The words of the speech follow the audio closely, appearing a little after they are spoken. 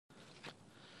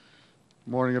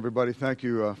Morning, everybody. Thank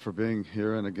you for being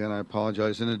here. And again, I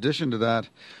apologize. In addition to that,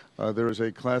 there is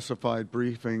a classified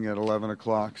briefing at 11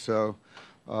 o'clock, so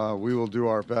we will do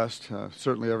our best.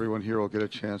 Certainly everyone here will get a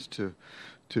chance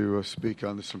to speak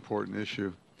on this important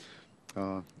issue.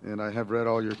 And I have read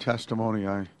all your testimony.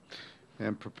 I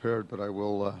am prepared, but I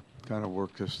will kind of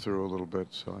work this through a little bit,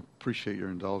 so I appreciate your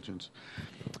indulgence.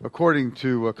 According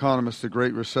to economists, the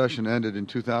Great Recession ended in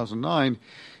 2009,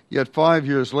 yet 5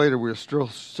 years later we're still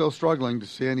struggling to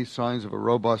see any signs of a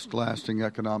robust, lasting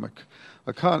economic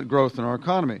growth in our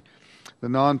economy. The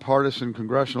Nonpartisan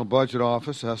Congressional Budget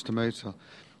Office estimates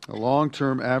a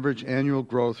long-term average annual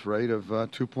growth rate of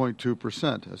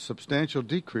 2.2%, a substantial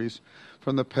decrease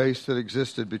from the pace that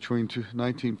existed between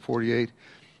 1948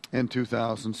 and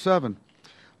 2007,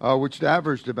 which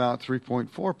averaged about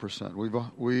 3.4%.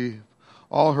 We've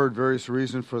all heard various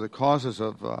reasons for the causes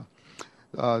of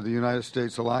the United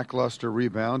States' lackluster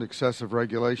rebound: excessive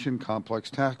regulation, complex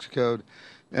tax code,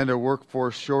 and a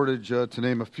workforce shortage, to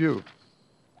name a few.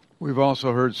 We've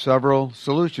also heard several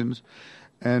solutions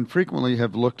and frequently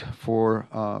have looked for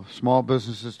small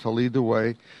businesses to lead the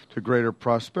way to greater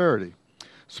prosperity.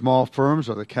 Small firms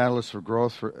are the catalyst for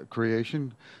growth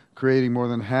creation, creating more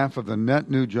than half of the net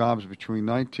new jobs between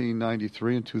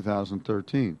 1993 and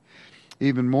 2013.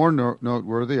 Even more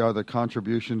noteworthy are the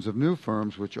contributions of new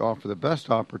firms, which offer the best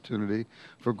opportunity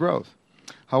for growth.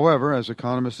 However, as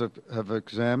economists have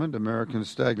examined America's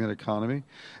stagnant economy,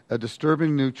 a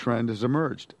disturbing new trend has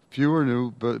emerged. Fewer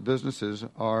new businesses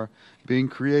are being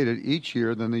created each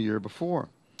year than the year before.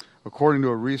 According to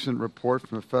a recent report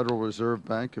from the Federal Reserve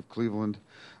Bank of Cleveland,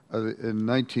 in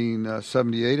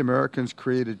 1978, Americans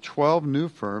created 12 new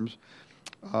firms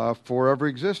for every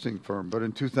existing firm. But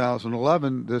in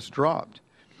 2011, this dropped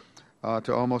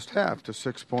to almost half, to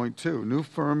 6.2 new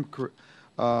firm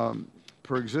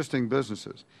per existing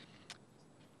businesses.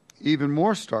 Even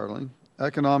more startling,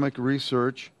 economic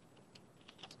research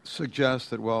suggests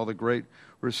that while the Great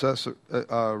Recession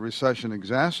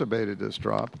exacerbated this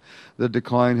drop, the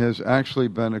decline has actually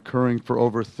been occurring for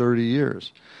over 30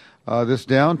 years. This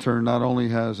downturn not only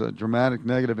has a dramatic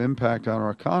negative impact on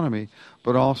our economy,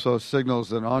 but also signals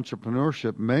that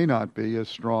entrepreneurship may not be as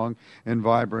strong and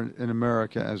vibrant in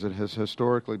America as it has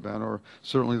historically been, or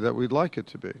certainly that we'd like it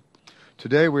to be.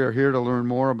 Today we are here to learn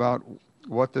more about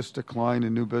what this decline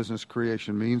in new business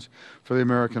creation means for the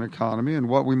American economy and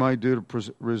what we might do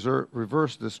to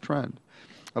reverse this trend.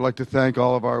 I'd like to thank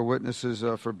all of our witnesses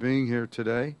for being here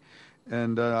today,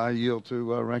 and I yield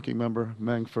to Ranking Member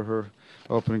Meng for her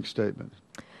opening statement.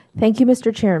 Thank you,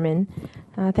 Mr. Chairman.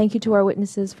 Thank you to our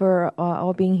witnesses for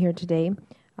all being here today.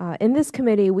 In this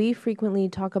committee, we frequently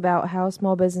talk about how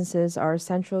small businesses are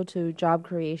central to job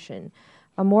creation.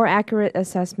 A more accurate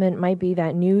assessment might be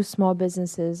that new small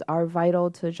businesses are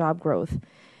vital to job growth.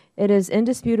 It is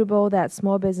indisputable that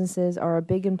small businesses are a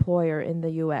big employer in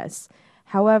the U.S.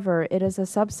 However, it is a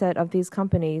subset of these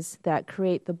companies that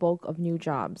create the bulk of new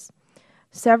jobs.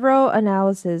 Several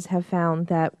analyses have found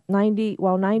that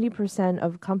 90%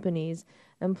 of companies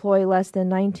employ less than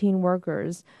 19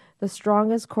 workers, the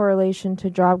strongest correlation to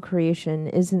job creation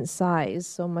isn't size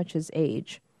so much as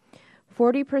age.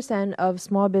 40% of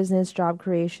small business job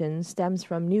creation stems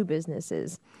from new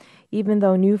businesses, even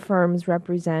though new firms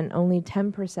represent only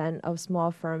 10% of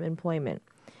small firm employment.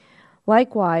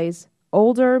 Likewise,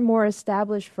 older, more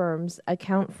established firms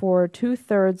account for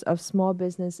 2/3 of small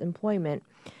business employment,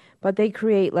 but they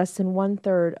create less than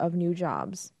 1/3 of new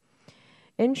jobs.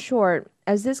 In short,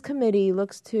 as this committee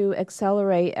looks to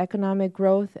accelerate economic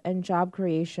growth and job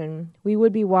creation, we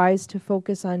would be wise to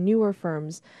focus on newer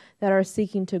firms that are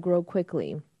seeking to grow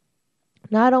quickly.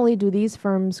 Not only do these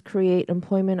firms create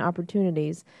employment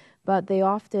opportunities, but they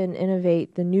often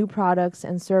innovate the new products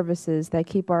and services that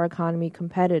keep our economy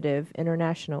competitive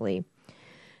internationally.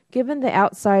 Given the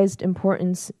outsized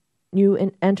importance new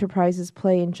enterprises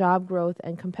play in job growth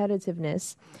and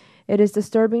competitiveness, it is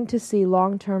disturbing to see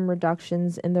long-term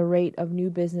reductions in the rate of new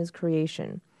business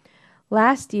creation.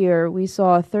 Last year, we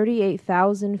saw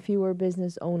 38,000 fewer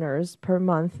business owners per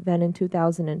month than in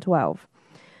 2012.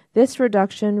 This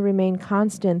reduction remained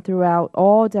constant throughout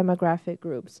all demographic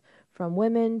groups, from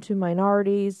women to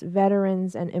minorities,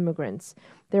 veterans, and immigrants.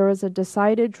 There was a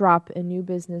decided drop in new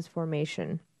business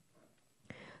formation.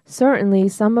 Certainly,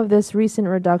 some of this recent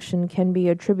reduction can be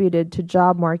attributed to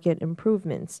job market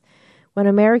improvements. When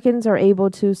Americans are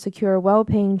able to secure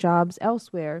well-paying jobs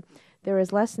elsewhere, there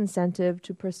is less incentive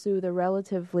to pursue the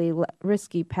relatively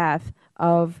risky path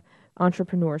of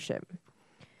entrepreneurship.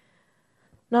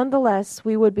 Nonetheless,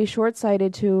 we would be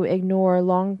short-sighted to ignore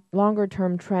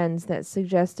longer-term trends that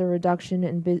suggest a reduction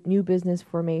in new business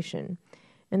formation.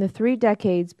 In the 3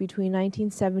 decades between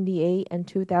 1978 and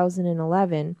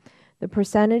 2011, the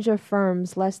percentage of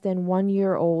firms less than 1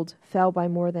 year old fell by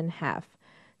more than half,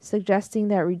 suggesting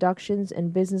that reductions in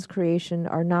business creation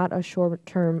are not a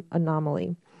short-term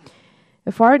anomaly.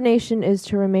 If our nation is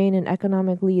to remain an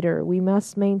economic leader, we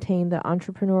must maintain the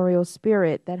entrepreneurial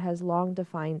spirit that has long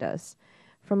defined us.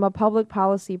 From a public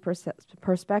policy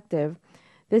perspective,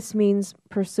 this means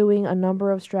pursuing a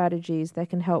number of strategies that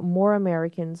can help more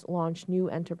Americans launch new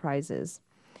enterprises.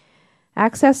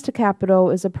 Access to capital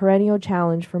is a perennial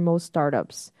challenge for most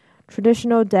startups.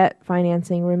 Traditional debt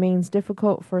financing remains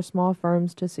difficult for small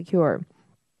firms to secure.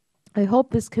 I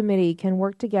hope this committee can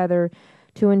work together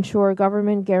to ensure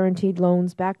government-guaranteed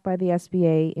loans backed by the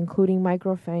SBA, including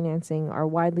microfinancing, are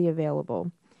widely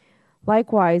available.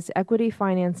 Likewise, equity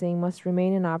financing must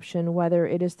remain an option, whether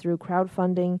it is through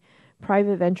crowdfunding,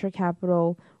 private venture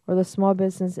capital, or the Small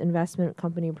Business Investment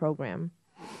Company program.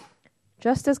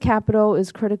 Just as capital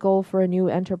is critical for a new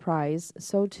enterprise,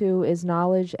 so too is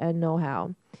knowledge and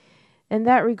know-how. In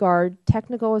that regard,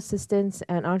 technical assistance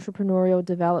and entrepreneurial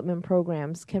development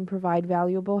programs can provide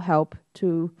valuable help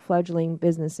to fledgling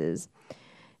businesses.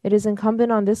 It is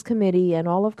incumbent on this committee and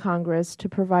all of Congress to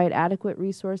provide adequate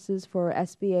resources for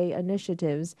SBA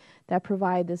initiatives that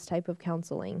provide this type of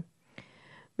counseling.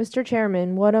 Mr.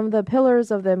 Chairman, one of the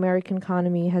pillars of the American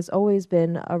economy has always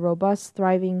been a robust,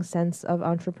 thriving sense of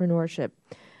entrepreneurship.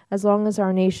 As long as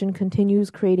our nation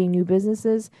continues creating new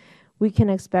businesses, we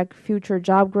can expect future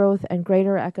job growth and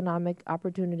greater economic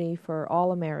opportunity for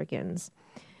all Americans.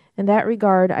 In that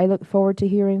regard, I look forward to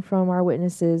hearing from our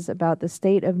witnesses about the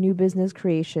state of new business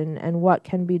creation and what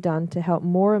can be done to help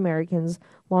more Americans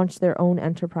launch their own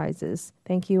enterprises.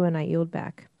 Thank you, and I yield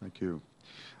back. Thank you.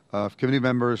 If committee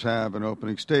members have an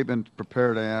opening statement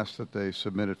prepared, I ask that they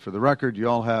submit it for the record. You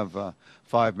all have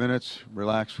 5 minutes.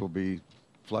 Relax, we'll be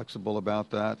flexible about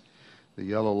that. The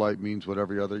yellow light means what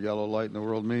every other yellow light in the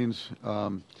world means.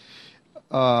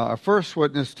 Our first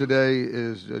witness today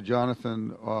is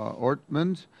Jonathan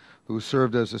Ortmans, who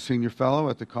served as a senior fellow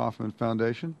at the Kauffman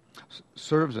Foundation.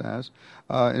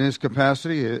 In his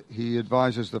capacity, he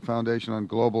advises the Foundation on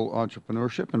global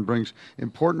entrepreneurship and brings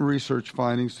important research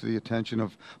findings to the attention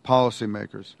of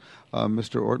policymakers.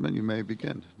 Mr. Ortman, you may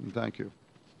begin. Thank you.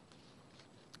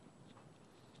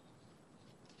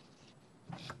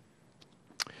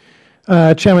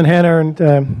 Chairman Hanna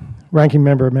and Ranking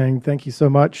Member Meng, thank you so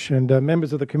much. And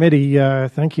members of the committee,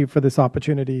 thank you for this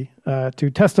opportunity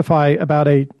to testify about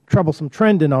a troublesome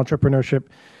trend in entrepreneurship,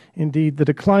 indeed the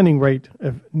declining rate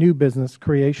of new business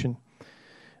creation.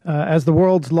 As the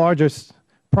world's largest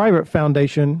private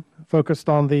foundation focused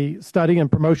on the study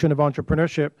and promotion of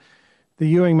entrepreneurship, the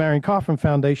Ewing Marion Kauffman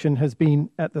Foundation has been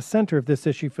at the center of this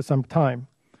issue for some time.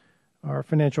 Our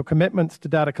financial commitments to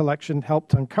data collection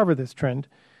helped uncover this trend,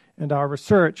 and our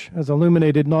research has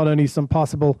illuminated not only some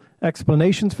possible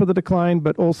explanations for the decline,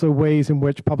 but also ways in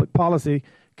which public policy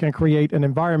can create an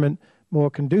environment more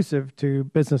conducive to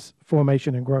business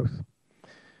formation and growth.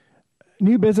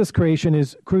 New business creation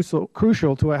is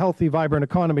crucial to a healthy, vibrant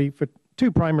economy for 2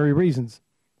 primary reasons.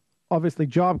 Obviously,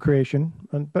 job creation,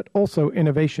 but also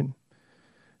innovation.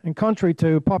 And contrary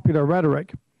to popular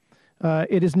rhetoric,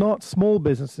 it is not small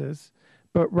businesses,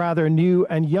 but rather new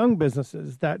and young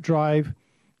businesses that drive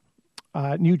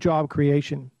new job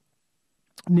creation.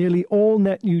 Nearly all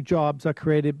net new jobs are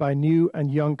created by new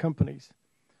and young companies.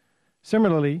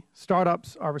 Similarly,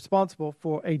 startups are responsible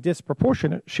for a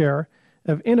disproportionate share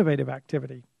of innovative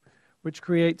activity, which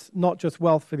creates not just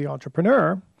wealth for the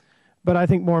entrepreneur, but I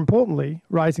think more importantly,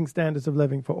 rising standards of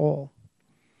living for all.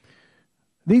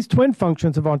 These twin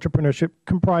functions of entrepreneurship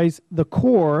comprise the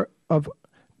core of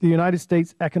the United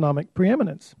States' economic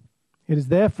preeminence. It is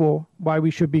therefore why we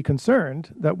should be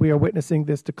concerned that we are witnessing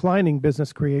this declining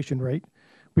business creation rate,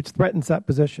 which threatens that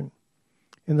position.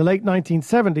 In the late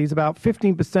 1970s, about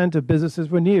 15% of businesses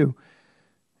were new.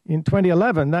 In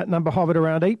 2011, that number hovered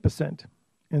around 8%.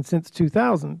 And since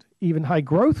 2000, even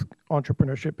high-growth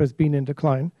entrepreneurship has been in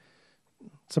decline,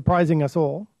 surprising us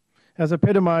all, as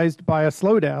epitomized by a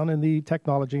slowdown in the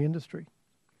technology industry.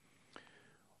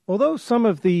 Although some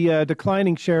of the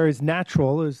declining share is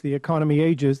natural as the economy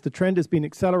ages, the trend has been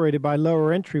accelerated by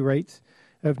lower entry rates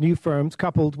of new firms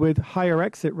coupled with higher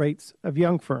exit rates of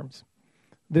young firms.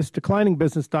 This declining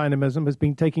business dynamism has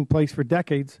been taking place for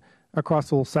decades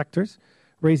across all sectors,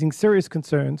 raising serious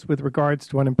concerns with regards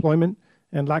to unemployment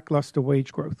and lackluster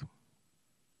wage growth.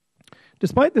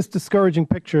 Despite this discouraging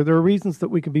picture, there are reasons that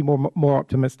we can be more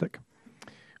optimistic.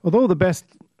 Although the best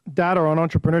data on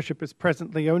entrepreneurship is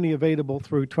presently only available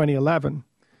through 2011,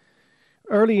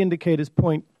 early indicators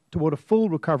point toward a full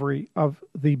recovery of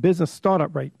the business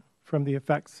startup rate from the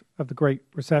effects of the Great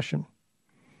Recession.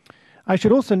 I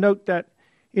should also note that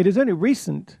it is only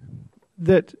recent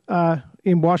that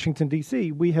in Washington,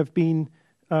 D.C., we have been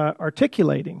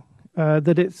articulating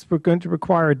that it's going to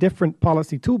require a different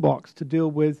policy toolbox to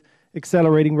deal with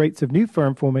accelerating rates of new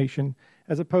firm formation,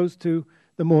 as opposed to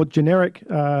the more generic,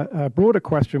 broader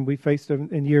question we faced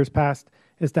in years past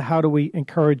as to how do we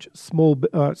encourage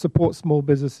support small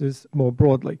businesses more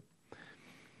broadly.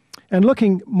 And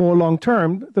looking more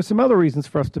long-term, there's some other reasons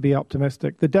for us to be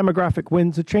optimistic. The demographic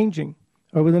winds are changing.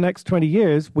 Over the next 20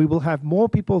 years, we will have more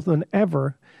people than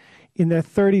ever in their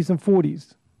 30s and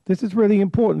 40s. This is really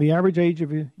important. The average age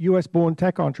of a U.S.-born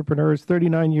tech entrepreneur is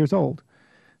 39 years old,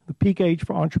 the peak age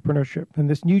for entrepreneurship. And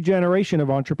this new generation of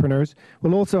entrepreneurs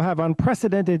will also have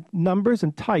unprecedented numbers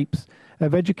and types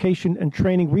of education and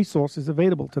training resources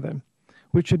available to them,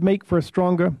 which should make for a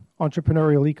stronger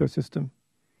entrepreneurial ecosystem.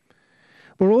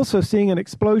 We're also seeing an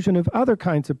explosion of other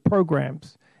kinds of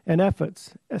programs and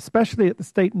efforts, especially at the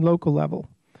state and local level.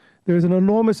 There's an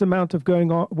enormous amount of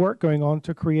work going on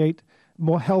to create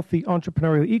more healthy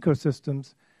entrepreneurial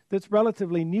ecosystems that's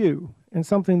relatively new and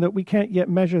something that we can't yet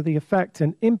measure the effect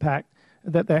and impact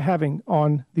that they're having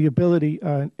on the ability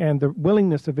and the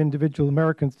willingness of individual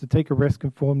Americans to take a risk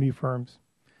and form new firms.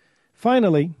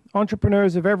 Finally,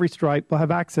 entrepreneurs of every stripe will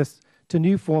have access to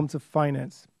new forms of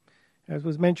finance. As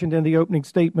was mentioned in the opening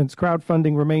statements,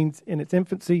 crowdfunding remains in its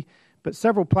infancy, but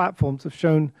several platforms have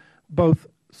shown both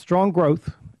strong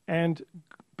growth and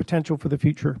potential for the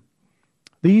future.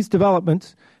 These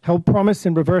developments held promise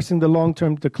in reversing the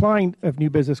long-term decline of new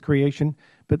business creation,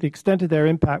 but the extent of their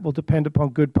impact will depend upon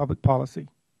good public policy.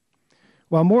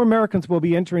 While more Americans will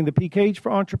be entering the peak age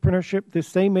for entrepreneurship, this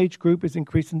same age group is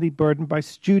increasingly burdened by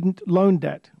student loan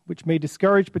debt, which may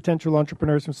discourage potential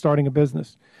entrepreneurs from starting a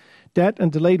business. Debt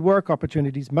and delayed work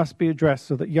opportunities must be addressed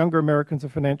so that younger Americans are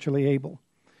financially able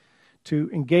to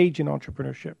engage in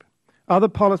entrepreneurship. Other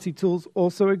policy tools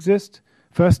also exist.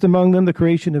 First among them, the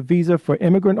creation of visa for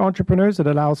immigrant entrepreneurs that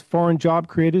allows foreign job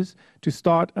creators to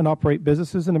start and operate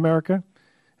businesses in America.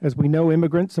 As we know,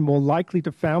 immigrants are more likely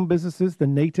to found businesses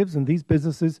than natives, and these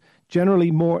businesses have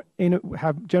generally more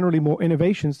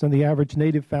innovations than the average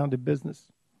native-founded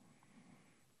business.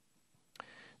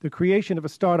 The creation of a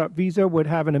startup visa would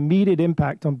have an immediate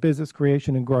impact on business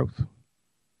creation and growth.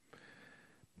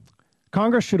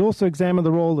 Congress should also examine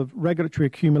the role of regulatory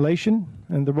accumulation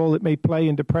and the role it may play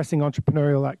in depressing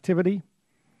entrepreneurial activity.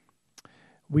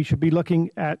 We should be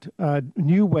looking at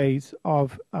new ways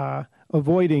of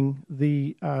avoiding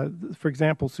for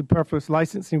example, superfluous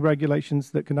licensing regulations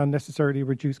that can unnecessarily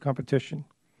reduce competition.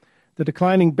 The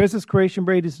declining business creation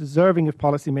rate is deserving of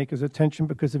policymakers' attention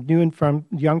because of new and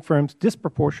young firms'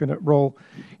 disproportionate role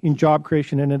in job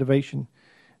creation and innovation.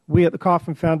 We at the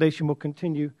Kauffman Foundation will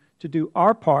continue to do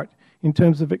our part in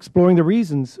terms of exploring the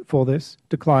reasons for this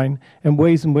decline and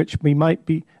ways in which it might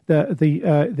be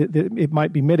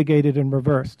mitigated and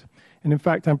reversed. And in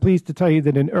fact, I'm pleased to tell you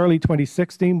that in early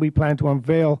 2016, we plan to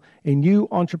unveil a new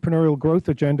entrepreneurial growth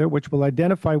agenda which will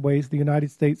identify ways the United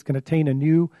States can attain a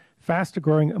new,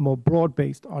 faster-growing, and more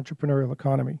broad-based entrepreneurial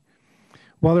economy.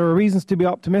 While there are reasons to be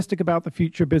optimistic about the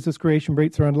future, business creation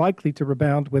rates are unlikely to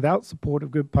rebound without support of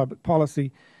good public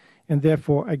policy, and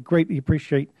therefore I greatly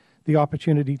appreciate the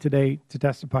opportunity today to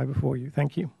testify before you.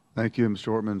 Thank you. Thank you, Mr.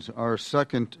 Ortmans. Our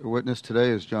second witness today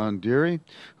is John Deary,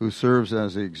 who serves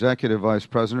as the Executive Vice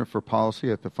President for Policy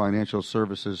at the Financial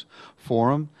Services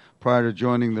Forum. Prior to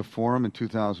joining the Forum in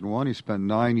 2001, he spent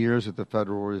 9 years at the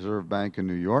Federal Reserve Bank in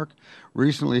New York.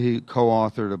 Recently, he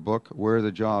co-authored a book, Where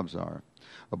the Jobs Are,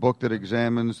 a book that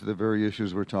examines the very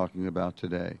issues we're talking about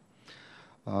today.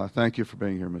 Thank you for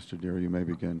being here, Mr. Deary. You may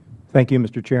begin. Thank you,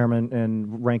 Mr. Chairman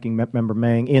and Ranking Member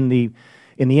Mang. In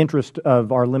the interest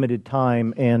of our limited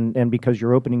time and because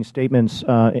your opening statements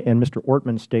and Mr.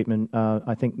 Ortman's statement,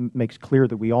 I think, makes clear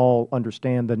that we all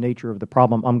understand the nature of the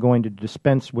problem, I'm going to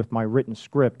dispense with my written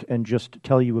script and just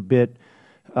tell you a bit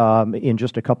in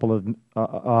just a couple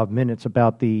of minutes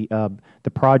about the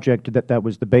project that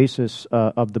was the basis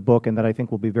of the book and that I think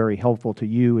will be very helpful to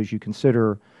you as you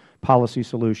consider policy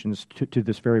solutions to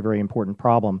this very, very important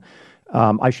problem.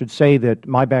 I should say that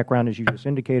my background, as you just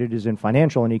indicated, is in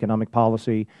financial and economic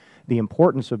policy. The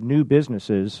importance of new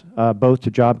businesses, both to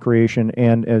job creation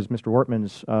and, as Mr.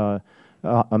 Ortman's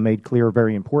made clear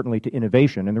very importantly, to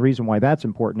innovation. And the reason why that's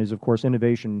important is, of course,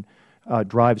 innovation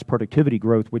drives productivity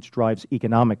growth, which drives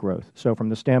economic growth. So from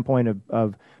the standpoint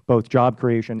of both job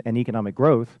creation and economic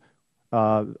growth,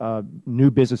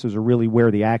 new businesses are really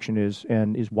where the action is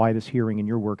and is why this hearing and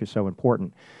your work is so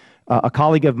important. A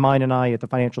colleague of mine and I at the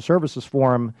Financial Services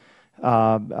Forum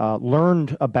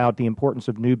learned about the importance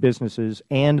of new businesses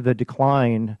and the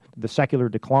decline, the secular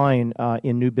decline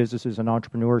in new businesses and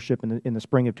entrepreneurship in the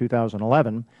spring of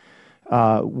 2011.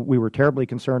 We were terribly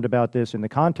concerned about this in the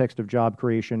context of job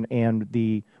creation and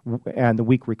the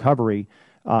weak recovery,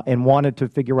 and wanted to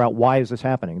figure out, why is this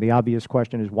happening? The obvious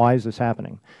question is, why is this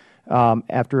happening?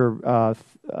 After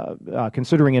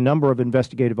considering a number of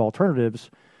investigative alternatives,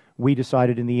 we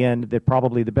decided in the end that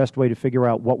probably the best way to figure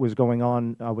out what was going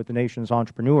on with the nation's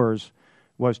entrepreneurs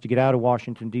was to get out of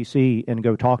Washington, D.C. and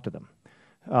go talk to them.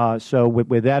 So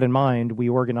with that in mind, we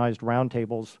organized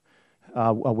roundtables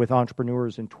with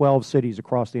entrepreneurs in 12 cities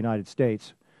across the United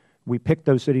States. We picked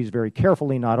those cities very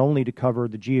carefully, not only to cover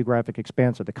the geographic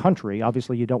expanse of the country.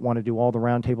 Obviously, you don't want to do all the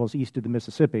roundtables east of the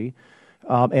Mississippi,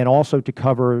 and also to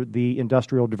cover the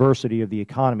industrial diversity of the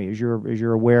economy. As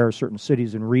you're aware, certain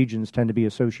cities and regions tend to be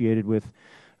associated with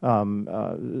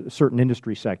certain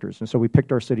industry sectors. And so we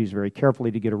picked our cities very carefully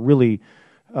to get a really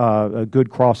a good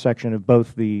cross-section of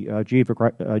both the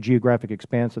geographic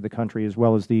expanse of the country as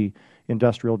well as the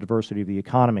industrial diversity of the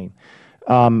economy.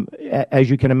 As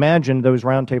you can imagine, those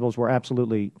roundtables were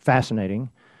absolutely fascinating.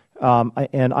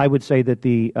 And I would say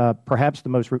that perhaps the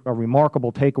most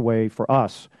remarkable takeaway for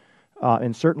us,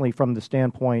 and certainly from the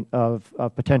standpoint of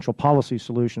potential policy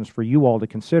solutions for you all to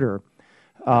consider,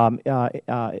 and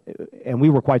we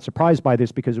were quite surprised by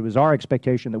this because it was our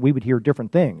expectation that we would hear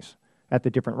different things at the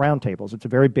different roundtables. It's a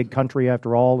very big country,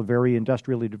 after all, a very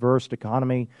industrially diverse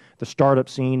economy. The startup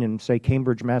scene in, say,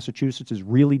 Cambridge, Massachusetts is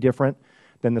really different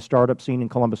than the startup scene in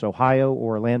Columbus, Ohio,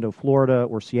 or Orlando, Florida,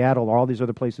 or Seattle, or all these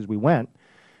other places we went.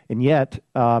 And yet,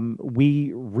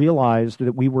 we realized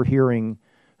that we were hearing,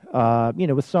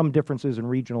 with some differences in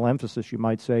regional emphasis, you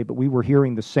might say, but we were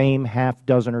hearing the same half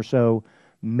dozen or so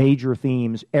major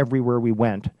themes everywhere we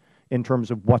went in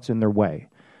terms of what's in their way.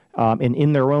 And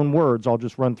in their own words, I'll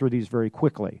just run through these very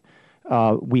quickly.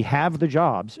 We have the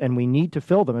jobs, and we need to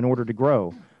fill them in order to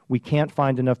grow. We can't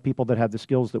find enough people that have the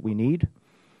skills that we need.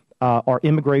 Our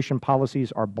immigration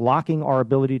policies are blocking our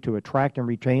ability to attract and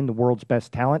retain the world's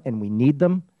best talent, and we need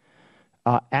them.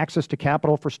 Access to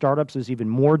capital for startups is even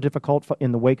more difficult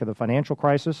in the wake of the financial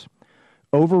crisis.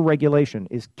 Over-regulation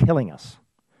is killing us.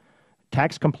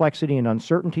 Tax complexity and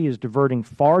uncertainty is diverting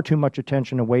far too much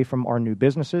attention away from our new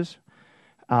businesses.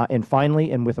 And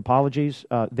finally, and with apologies,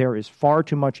 there is far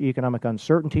too much economic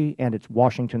uncertainty, and it's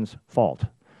Washington's fault.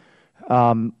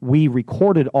 We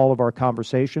recorded all of our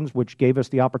conversations, which gave us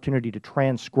the opportunity to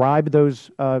transcribe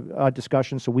those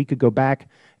discussions so we could go back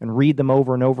and read them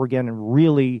over and over again and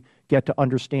really get to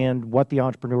understand what the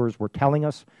entrepreneurs were telling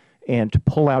us and to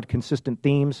pull out consistent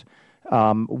themes.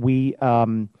 We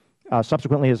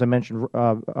subsequently, as I mentioned,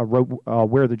 wrote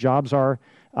Where the Jobs Are.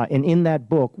 And in that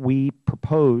book, we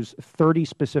propose 30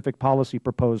 specific policy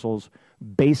proposals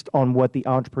based on what the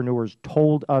entrepreneurs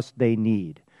told us they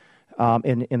need.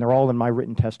 And they're all in my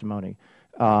written testimony.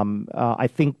 I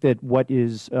think that what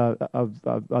is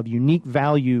of unique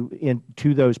value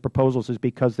to those proposals is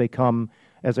because they come,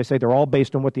 as I say, they're all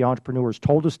based on what the entrepreneurs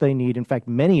told us they need. In fact,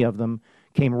 many of them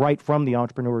came right from the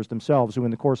entrepreneurs themselves, who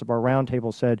in the course of our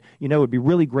roundtable said, it would be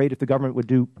really great if the government would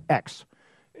do X.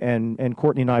 And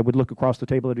Courtney and I would look across the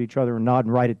table at each other and nod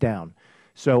and write it down.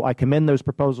 So I commend those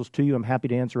proposals to you. I'm happy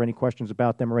to answer any questions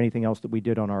about them or anything else that we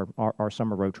did on our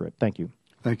summer road trip. Thank you.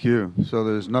 Thank you. So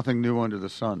there's nothing new under the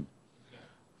sun.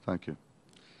 Thank you.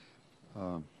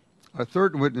 Our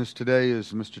third witness today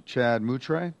is Mr. Chad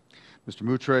Moutre. Mr.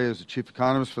 Moutre is the Chief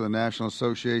Economist for the National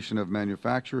Association of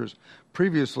Manufacturers.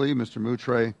 Previously, Mr.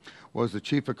 Moutre was the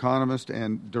Chief Economist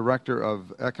and Director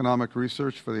of Economic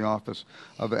Research for the Office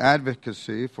of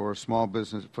Advocacy for the Small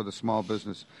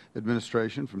Business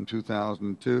Administration from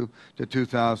 2002 to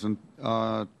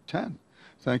 2010.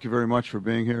 Thank you very much for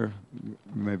being here. You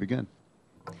may begin.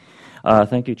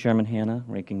 Thank you, Chairman Hanna,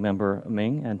 Ranking Member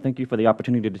Ming, and thank you for the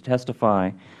opportunity to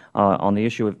testify on the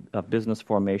issue of business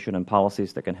formation and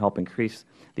policies that can help increase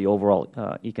the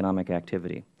overall economic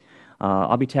activity.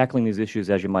 I'll be tackling these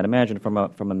issues, as you might imagine, from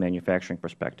a manufacturing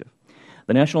perspective.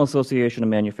 The National Association of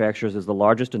Manufacturers is the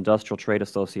largest industrial trade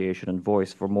association and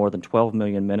voice for more than 12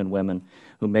 million men and women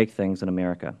who make things in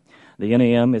America. The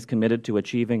NAM is committed to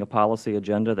achieving a policy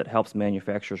agenda that helps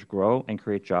manufacturers grow and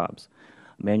create jobs.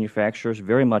 Manufacturers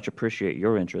very much appreciate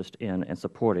your interest in and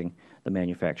supporting the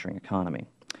manufacturing economy.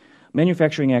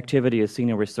 Manufacturing activity has seen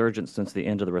a resurgence since the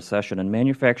end of the recession, and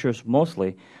manufacturers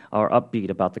mostly are upbeat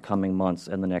about the coming months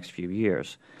and the next few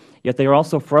years. Yet they are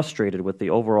also frustrated with the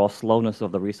overall slowness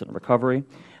of the recent recovery,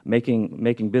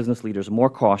 making business leaders more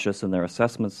cautious in their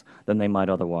assessments than they might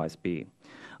otherwise be.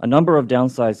 A number of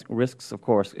downside risks, of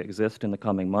course, exist in the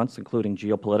coming months, including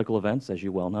geopolitical events, as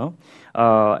you well know,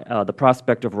 the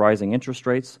prospect of rising interest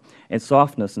rates, and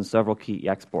softness in several key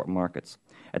export markets.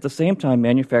 At the same time,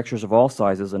 manufacturers of all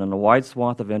sizes and in a wide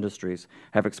swath of industries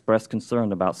have expressed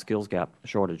concern about skills gap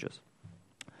shortages.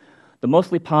 The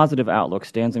mostly positive outlook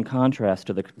stands in contrast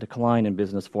to the decline in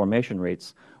business formation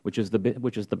rates, which is the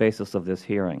basis of this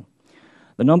hearing.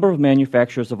 The number of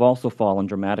manufacturers have also fallen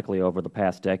dramatically over the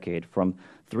past decade, from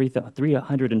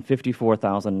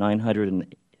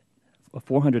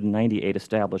 498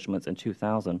 establishments in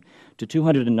 2000 to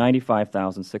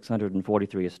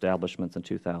 295,643 establishments in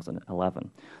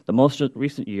 2011, the most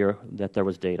recent year that there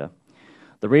was data.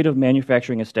 The rate of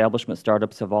manufacturing establishment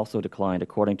startups have also declined,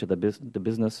 according to the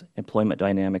Business Employment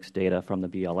Dynamics data from the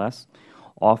BLS,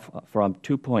 off from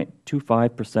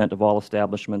 2.25% of all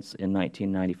establishments in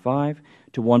 1995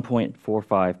 to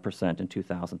 1.45% in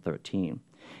 2013.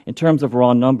 In terms of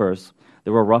raw numbers,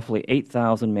 there were roughly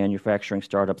 8,000 manufacturing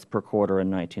startups per quarter in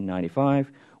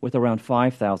 1995, with around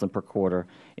 5,000 per quarter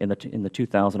in the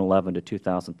 2011 to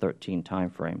 2013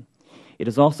 timeframe. It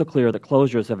is also clear that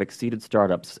closures have exceeded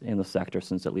startups in the sector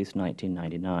since at least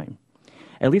 1999.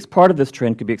 At least part of this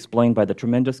trend could be explained by the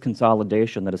tremendous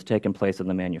consolidation that has taken place in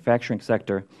the manufacturing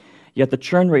sector, yet the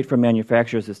churn rate for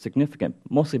manufacturers is significant,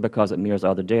 mostly because it mirrors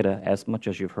other data, as much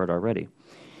as you have heard already.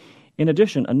 In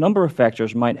addition, a number of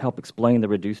factors might help explain the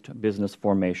reduced business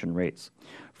formation rates.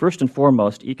 First and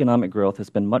foremost, economic growth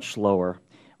has been much slower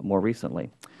more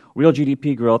recently. Real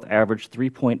GDP growth averaged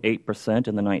 3.8%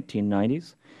 in the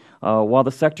 1990s. While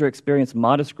the sector experienced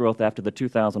modest growth after the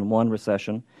 2001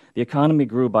 recession, the economy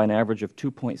grew by an average of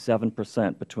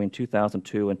 2.7% between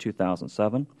 2002 and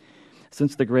 2007.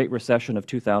 Since the Great Recession of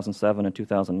 2007 and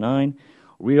 2009,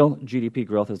 real GDP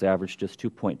growth has averaged just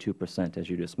 2.2%,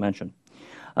 as you just mentioned.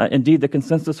 Indeed, the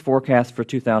consensus forecast for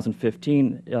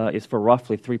 2015 is for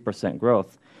roughly 3%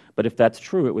 growth. But if that's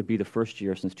true, it would be the first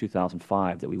year since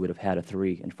 2005 that we would have had a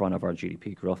 3 in front of our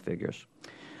GDP growth figures.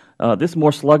 This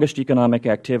more sluggish economic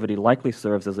activity likely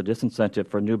serves as a disincentive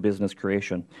for new business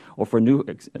creation or for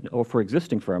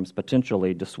existing firms,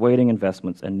 potentially dissuading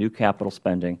investments in new capital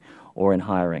spending or in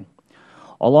hiring.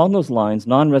 Along those lines,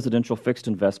 non-residential fixed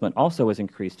investment also has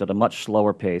increased at a much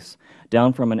slower pace,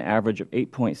 down from an average of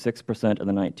 8.6% in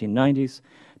the 1990s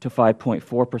to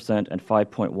 5.4% and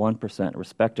 5.1%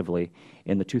 respectively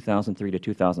in the 2003 to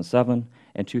 2007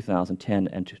 and 2010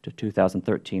 and to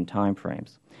 2013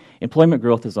 timeframes. Employment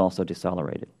growth has also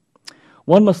decelerated.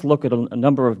 One must look at a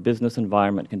number of business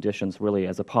environment conditions really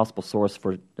as a possible source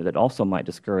that also might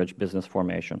discourage business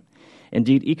formation.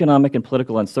 Indeed, economic and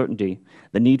political uncertainty,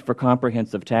 the need for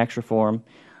comprehensive tax reform,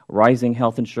 rising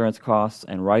health insurance costs,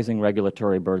 and rising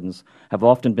regulatory burdens have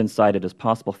often been cited as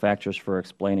possible factors for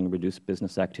explaining reduced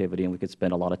business activity, and we could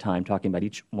spend a lot of time talking about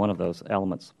each one of those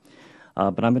elements.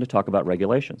 But I'm going to talk about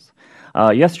regulations.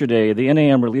 Yesterday, the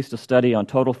NAM released a study on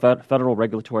total federal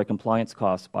regulatory compliance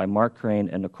costs by Mark Crane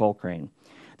and Nicole Crane.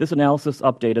 This analysis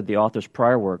updated the author's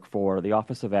prior work for the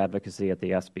Office of Advocacy at the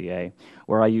SBA,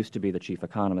 where I used to be the chief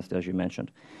economist, as you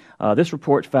mentioned. This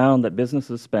report found that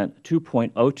businesses spent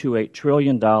 $2.028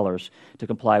 trillion to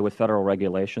comply with federal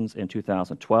regulations in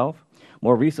 2012.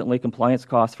 More recently, compliance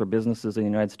costs for businesses in the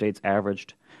United States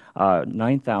averaged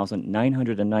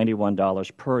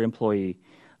 $9,991 per employee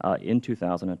in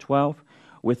 2012,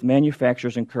 with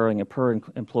manufacturers incurring a per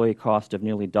employee cost of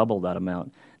nearly double that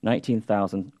amount,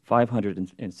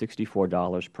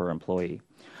 $19,564 per employee.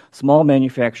 Small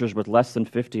manufacturers with less than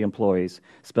 50 employees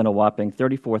spent a whopping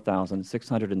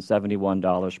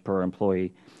 $34,671 per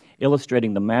employee,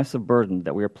 illustrating the massive burden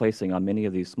that we are placing on many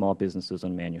of these small businesses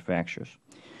and manufacturers.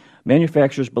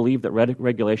 Manufacturers believe that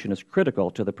regulation is critical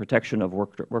to the protection of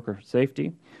worker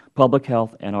safety, public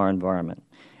health, and our environment.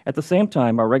 At the same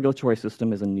time, our regulatory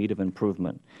system is in need of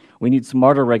improvement. We need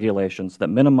smarter regulations that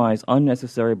minimize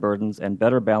unnecessary burdens and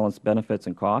better balance benefits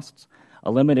and costs,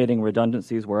 eliminating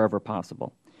redundancies wherever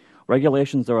possible.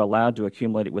 Regulations are allowed to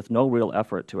accumulate with no real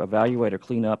effort to evaluate or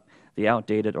clean up the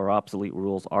outdated or obsolete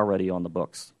rules already on the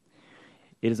books.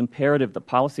 It is imperative that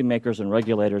policymakers and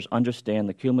regulators understand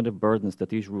the cumulative burdens that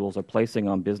these rules are placing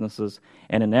on businesses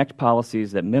and enact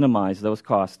policies that minimize those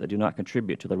costs that do not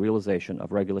contribute to the realization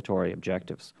of regulatory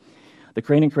objectives. The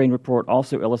Crane and Crane report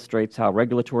also illustrates how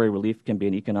regulatory relief can be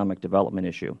an economic development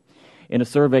issue. In a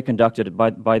survey conducted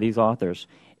by these authors,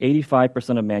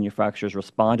 85% of manufacturers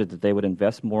responded that they would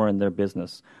invest more in their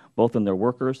business, both in their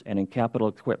workers and in capital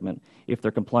equipment, if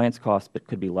their compliance costs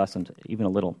could be lessened even a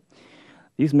little.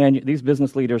 These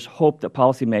business leaders hope that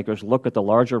policymakers look at the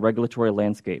larger regulatory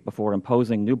landscape before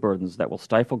imposing new burdens that will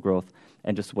stifle growth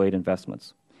and dissuade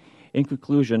investments. In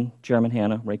conclusion, Chairman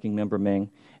Hanna, Ranking Member Ming,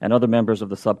 and other members of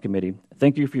the subcommittee,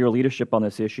 thank you for your leadership on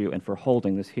this issue and for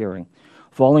holding this hearing.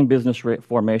 Falling business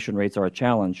formation rates are a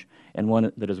challenge and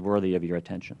one that is worthy of your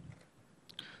attention.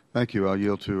 Thank you. I'll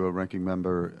yield to Ranking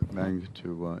Member Meng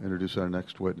to introduce our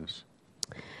next witness.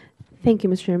 Thank you,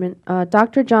 Mr. Chairman.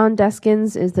 Dr. John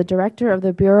Deskins is the Director of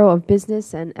the Bureau of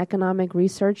Business and Economic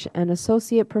Research and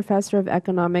Associate Professor of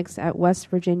Economics at West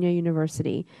Virginia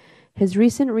University. His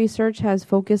recent research has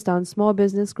focused on small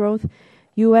business growth,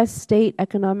 U.S. state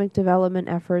economic development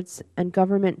efforts, and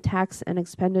government tax and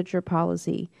expenditure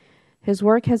policy. His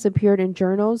work has appeared in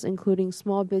journals including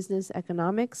Small Business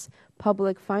Economics,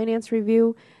 Public Finance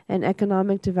Review, and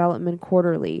Economic Development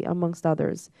Quarterly, amongst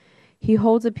others. He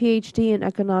holds a Ph.D. in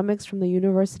economics from the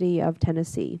University of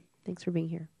Tennessee. Thanks for being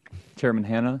here. Chairman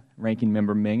Hanna, Ranking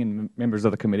Member Ming, and members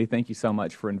of the committee, thank you so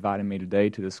much for inviting me today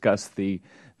to discuss the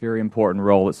very important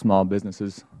role that small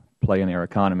businesses play in our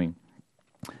economy.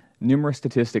 Numerous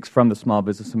statistics from the Small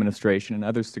Business Administration and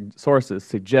other sources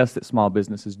suggest that small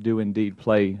businesses do indeed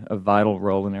play a vital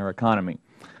role in our economy.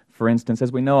 For instance,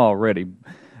 as we know already,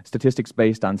 statistics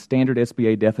based on standard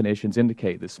SBA definitions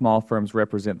indicate that small firms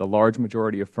represent the large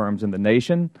majority of firms in the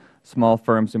nation. Small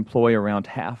firms employ around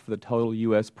half of the total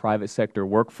U.S. private sector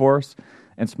workforce,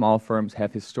 and small firms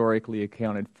have historically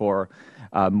accounted for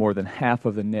more than half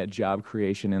of the net job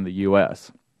creation in the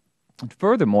U.S.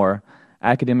 Furthermore,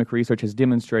 academic research has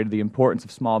demonstrated the importance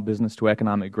of small business to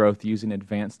economic growth using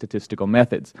advanced statistical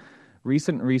methods.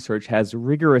 Recent research has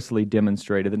rigorously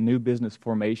demonstrated that new business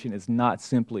formation is not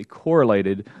simply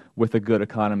correlated with a good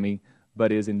economy,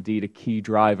 but is indeed a key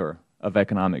driver of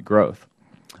economic growth.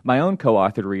 My own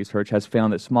co-authored research has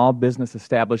found that small business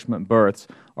establishment births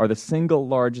are the single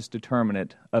largest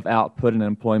determinant of output and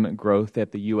employment growth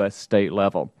at the U.S. state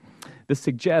level. This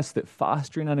suggests that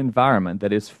fostering an environment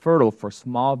that is fertile for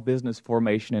small business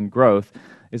formation and growth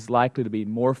is likely to be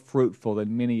more fruitful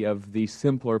than many of the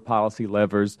simpler policy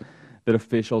levers that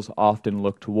officials often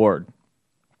look toward.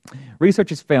 Research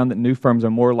has found that new firms are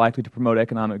more likely to promote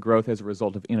economic growth as a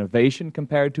result of innovation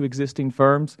compared to existing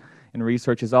firms, and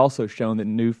research has also shown that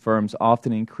new firms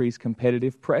often increase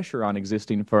competitive pressure on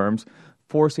existing firms,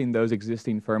 forcing those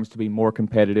existing firms to be more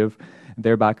competitive,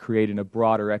 thereby creating a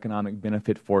broader economic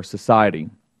benefit for society.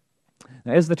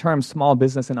 Now, as the terms small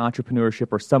business and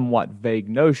entrepreneurship are somewhat vague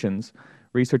notions,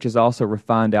 research has also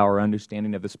refined our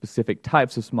understanding of the specific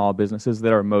types of small businesses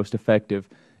that are most effective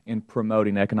in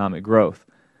promoting economic growth.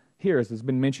 Here, as has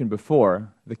been mentioned before,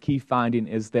 the key finding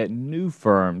is that new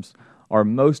firms are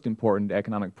most important to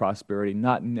economic prosperity,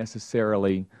 not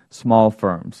necessarily small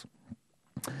firms.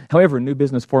 However, new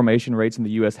business formation rates in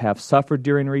the U.S. have suffered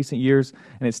during recent years,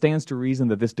 and it stands to reason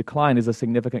that this decline is a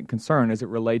significant concern as it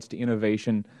relates to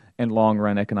innovation and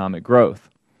long-run economic growth.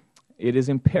 It is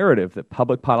imperative that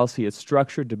public policy is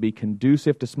structured to be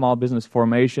conducive to small business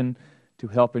formation to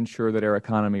help ensure that our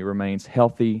economy remains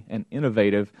healthy and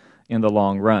innovative in the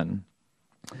long run.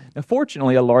 Now,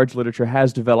 fortunately, a large literature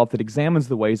has developed that examines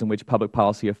the ways in which public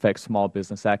policy affects small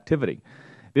business activity.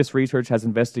 This research has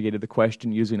investigated the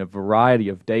question using a variety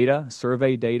of data,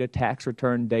 survey data, tax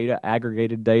return data,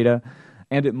 aggregated data,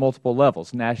 and at multiple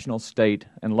levels, national, state,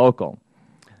 and local.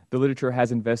 The literature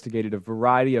has investigated a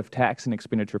variety of tax and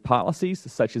expenditure policies,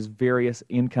 such as various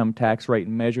income tax rate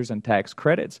measures and tax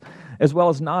credits, as well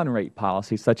as non-rate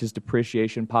policies, such as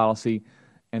depreciation policy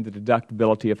and the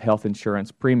deductibility of health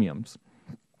insurance premiums.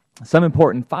 Some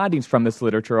important findings from this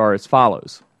literature are as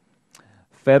follows.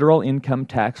 Federal income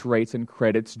tax rates and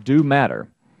credits do matter.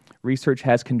 Research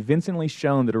has convincingly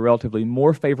shown that a relatively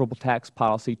more favorable tax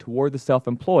policy toward the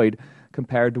self-employed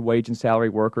compared to wage and salary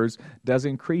workers does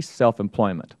increase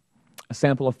self-employment. A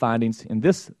sample of findings in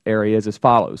this area is as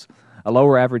follows. A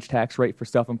lower average tax rate for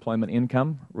self-employment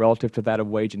income relative to that of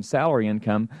wage and salary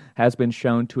income has been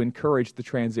shown to encourage the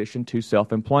transition to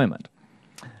self-employment.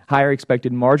 Higher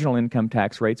expected marginal income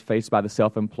tax rates faced by the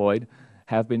self-employed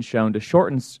have been shown to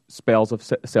shorten spells of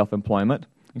self-employment,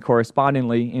 and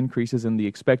correspondingly increases in the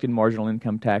expected marginal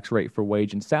income tax rate for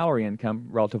wage and salary income,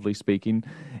 relatively speaking,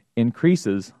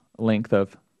 increases length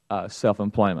of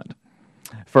self-employment.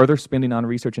 Further, spending on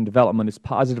research and development is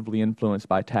positively influenced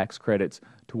by tax credits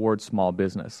towards small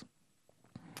business.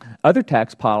 Other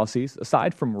tax policies,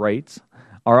 aside from rates,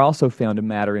 are also found to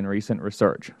matter in recent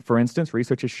research. For instance,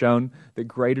 research has shown that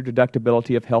greater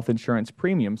deductibility of health insurance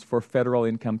premiums for federal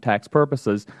income tax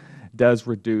purposes does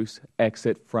reduce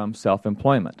exit from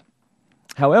self-employment.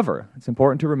 However, it's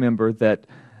important to remember that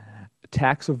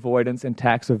tax avoidance and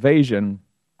tax evasion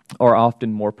are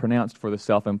often more pronounced for the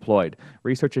self-employed.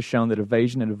 Research has shown that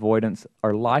evasion and avoidance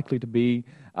are likely to be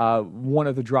one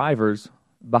of the drivers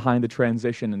behind the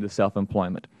transition into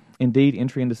self-employment. Indeed,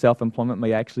 entry into self-employment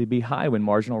may actually be high when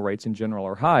marginal rates in general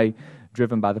are high,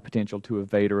 driven by the potential to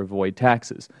evade or avoid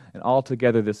taxes. And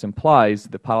altogether, this implies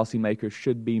that policymakers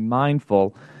should be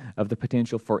mindful of the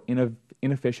potential for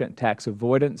inefficient tax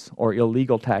avoidance or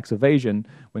illegal tax evasion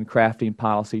when crafting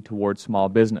policy towards small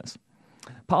business.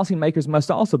 Policymakers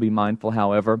must also be mindful,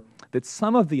 however, that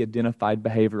some of the identified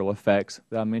behavioral effects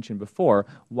that I mentioned before,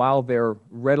 while they're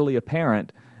readily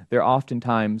apparent, they're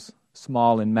oftentimes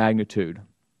small in magnitude.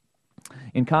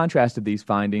 In contrast to these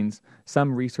findings,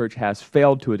 some research has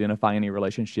failed to identify any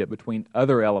relationship between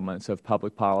other elements of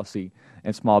public policy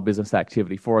and small business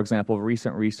activity. For example,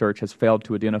 recent research has failed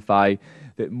to identify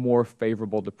that more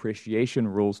favorable depreciation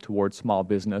rules towards small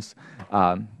business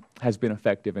has been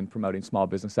effective in promoting small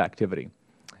business activity.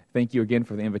 Thank you again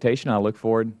for the invitation. I look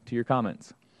forward to your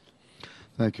comments.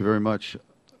 Thank you very much.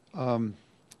 Mr.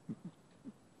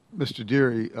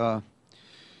 Deary,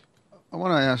 I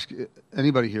want to ask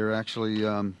anybody here, actually,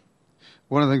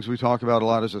 one of the things we talk about a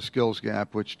lot is a skills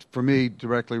gap, which for me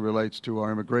directly relates to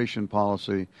our immigration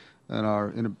policy and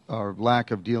our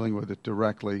lack of dealing with it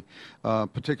directly,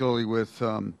 particularly with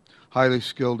highly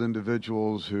skilled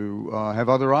individuals who have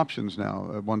other options now.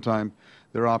 At one time,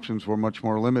 their options were much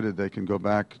more limited. They can go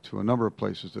back to a number of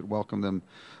places that welcome them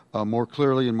more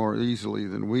clearly and more easily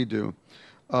than we do.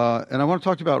 And I want to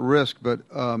talk about risk, but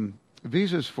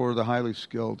visas for the highly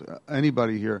skilled,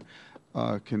 anybody here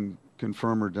can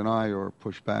confirm or deny or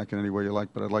push back in any way you like,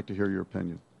 but I'd like to hear your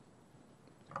opinion.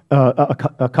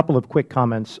 A couple of quick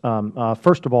comments.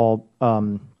 First of all,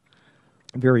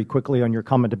 very quickly on your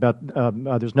comment about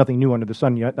there's nothing new under the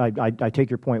sun yet. I take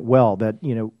your point well that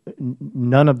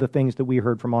none of the things that we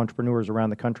heard from entrepreneurs around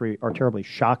the country are terribly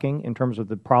shocking in terms of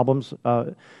the problems.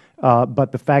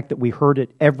 But the fact that we heard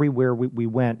it everywhere we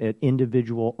went at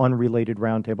individual unrelated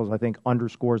roundtables, I think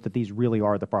underscores that these really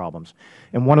are the problems.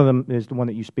 And one of them is the one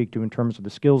that you speak to in terms of the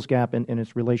skills gap and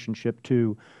its relationship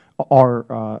to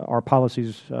our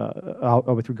policies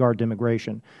with regard to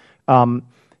immigration.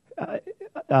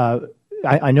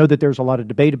 I know that there's a lot of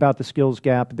debate about the skills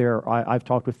gap there. I've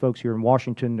talked with folks here in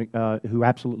Washington who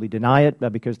absolutely deny it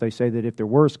because they say that if there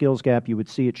were a skills gap, you would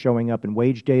see it showing up in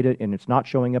wage data, and it's not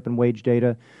showing up in wage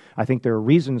data. I think there are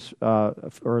reasons,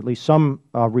 or at least some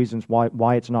reasons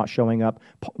why it's not showing up.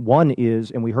 One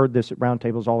is, and we heard this at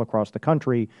roundtables all across the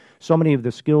country, so many of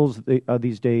the skills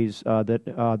these days that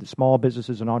the small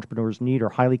businesses and entrepreneurs need are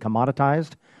highly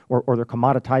commoditized, or they're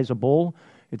commoditizable.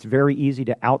 It's very easy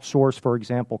to outsource, for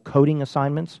example, coding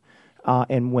assignments.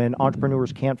 And when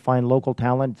entrepreneurs can't find local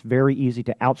talent, it's very easy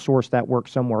to outsource that work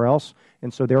somewhere else.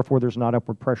 And so therefore, there's not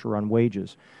upward pressure on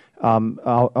wages.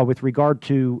 With regard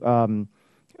to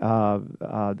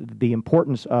the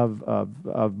importance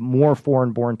of more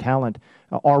foreign-born talent,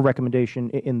 our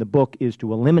recommendation in the book is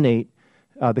to eliminate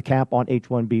the cap on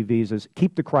H-1B visas.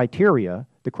 Keep the criteria.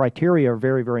 The criteria are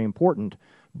very, very important.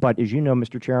 But as you know,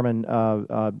 Mr. Chairman,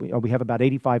 we have about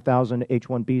 85,000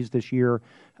 H-1Bs this year.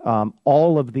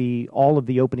 All of the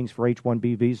openings for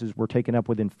H-1B visas were taken up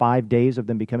within 5 days of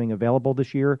them becoming available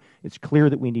this year. It's clear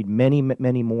that we need many,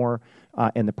 many more.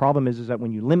 And the problem is that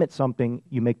when you limit something,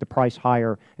 you make the price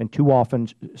higher. And too often,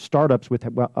 startups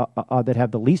that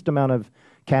have the least amount of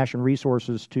cash and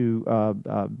resources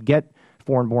to get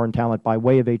foreign-born talent by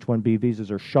way of H-1B visas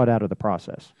are shut out of the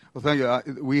process. Well, thank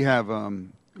you. We have.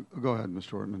 Go ahead,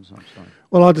 Mr. Ortman. I'm sorry.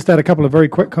 Well, I'll just add a couple of very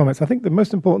quick comments. I think the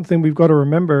most important thing we've got to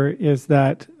remember is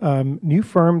that new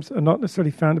firms are not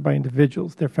necessarily founded by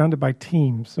individuals. They're founded by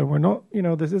teams. So we're not,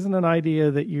 this isn't an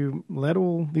idea that you let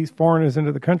all these foreigners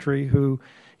into the country who,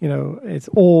 it's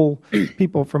all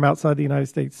people from outside the United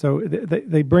States. So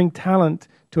they bring talent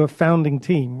to a founding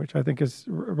team, which I think is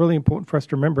really important for us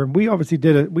to remember. And we obviously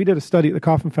did a study at the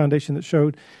Kauffman Foundation that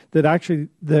showed that actually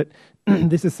that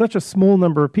this is such a small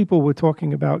number of people we're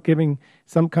talking about giving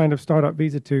some kind of startup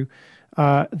visa to,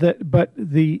 but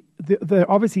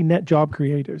they're obviously net job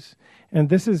creators. And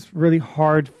this is really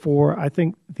hard for, I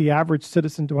think, the average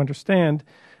citizen to understand.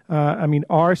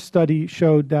 Our study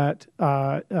showed that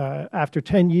after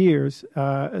 10 years,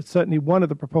 certainly one of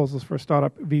the proposals for a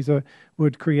startup visa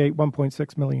would create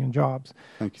 1.6 million jobs.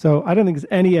 So I don't think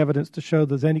there's any evidence to show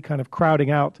there's any kind of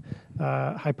crowding out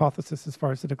hypothesis as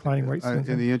far as the declining rates.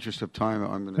 In the interest of time,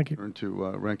 I'm going to turn to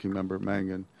Ranking Member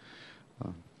Meng.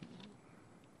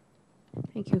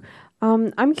 Thank you.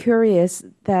 I'm curious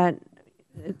that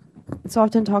It's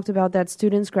often talked about that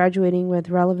students graduating with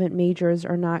relevant majors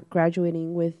are not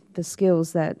graduating with the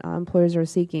skills that employers are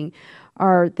seeking.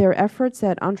 Are there efforts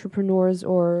that entrepreneurs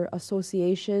or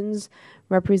associations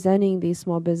representing these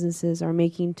small businesses are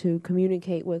making to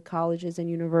communicate with colleges and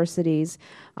universities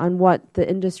on what the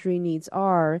industry needs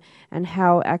are and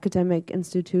how academic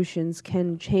institutions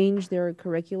can change their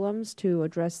curriculums to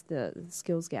address the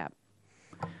skills gap?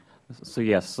 So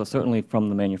yes, so certainly from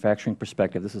the manufacturing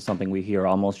perspective, this is something we hear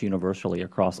almost universally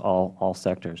across all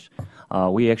sectors.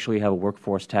 We actually have a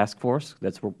workforce task force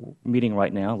that's meeting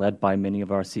right now, led by many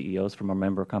of our CEOs from our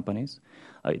member companies.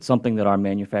 It's something that our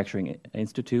manufacturing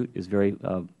institute is very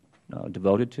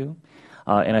devoted to.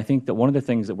 And I think that one of the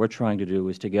things that we're trying to do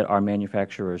is to get our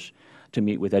manufacturers to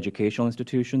meet with educational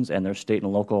institutions and their state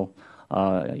and local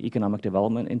economic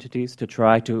development entities to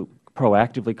try to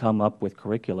proactively come up with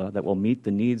curricula that will meet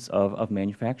the needs of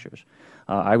manufacturers.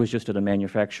 I was just at a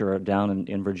manufacturer down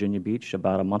in Virginia Beach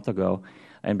about a month ago,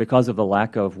 and because of the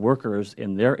lack of workers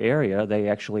in their area, they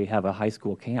actually have a high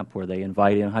school camp where they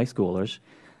invite in high schoolers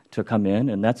to come in,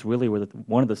 and that's really where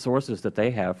one of the sources that they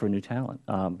have for new talent.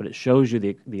 But it shows you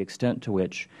the extent to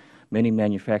which many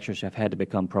manufacturers have had to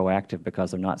become proactive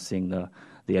because they're not seeing the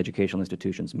educational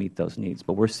institutions meet those needs.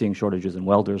 But we're seeing shortages in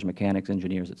welders, mechanics,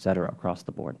 engineers, et cetera, across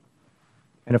the board.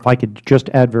 And if I could just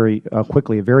add very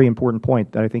quickly a very important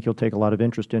point that I think you'll take a lot of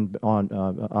interest in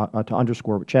to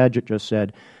underscore what Chad just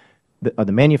said,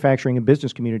 the manufacturing and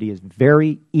business community is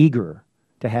very eager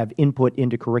to have input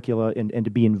into curricula and to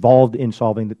be involved in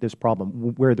solving this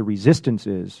problem. Where the resistance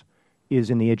is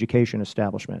in the education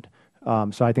establishment.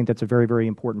 So I think that's a very, very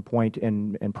important point,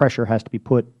 and pressure has to be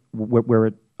put where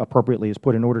it appropriately is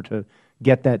put in order to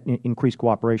get that increased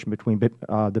cooperation between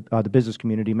the business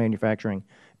community, manufacturing,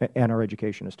 and our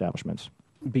education establishments.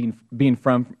 Being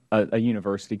from a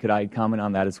university, could I comment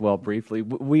on that as well briefly?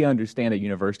 We understand that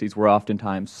universities were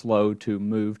oftentimes slow to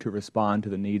move to respond to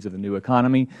the needs of the new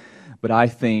economy, but I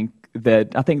think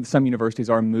some universities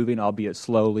are moving, albeit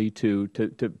slowly, to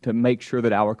make sure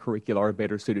that our curricula are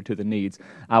better suited to the needs.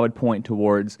 I would point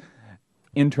towards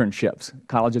internships.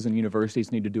 Colleges and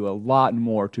universities need to do a lot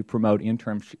more to promote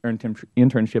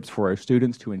internships for our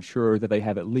students to ensure that they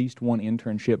have at least one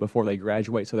internship before they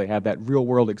graduate, so they have that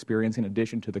real-world experience in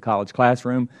addition to the college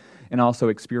classroom, and also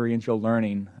experiential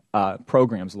learning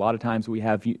programs. A lot of times we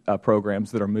have programs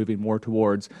that are moving more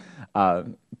towards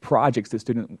projects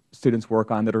that students work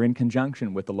on that are in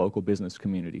conjunction with the local business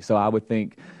community. So I would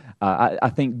think I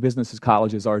think businesses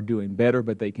colleges are doing better,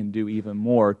 but they can do even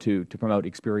more to promote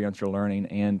experiential learning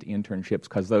and internships,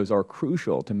 because those are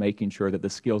crucial to making sure that the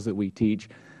skills that we teach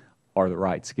are the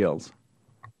right skills.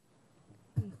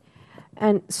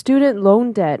 And student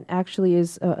loan debt actually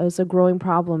is a growing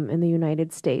problem in the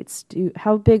United States.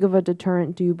 How big of a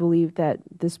deterrent do you believe that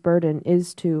this burden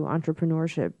is to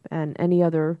entrepreneurship, and any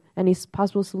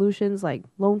possible solutions like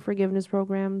loan forgiveness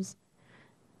programs?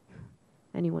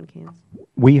 Anyone can.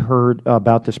 We heard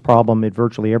about this problem at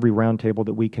virtually every roundtable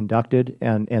that we conducted,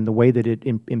 and the way that it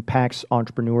impacts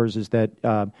entrepreneurs is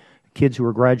that kids who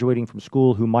are graduating from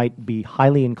school who might be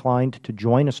highly inclined to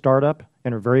join a startup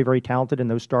and are very, very talented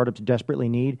and those startups desperately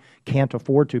need, can't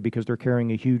afford to because they're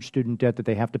carrying a huge student debt that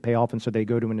they have to pay off, and so they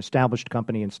go to an established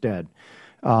company instead.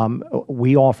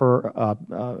 We offer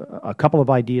a couple of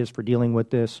ideas for dealing with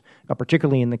this,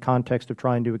 particularly in the context of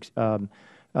trying to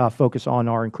focus on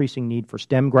our increasing need for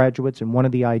STEM graduates, and one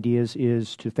of the ideas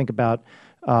is to think about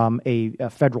a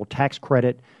federal tax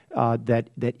credit that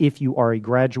if you are a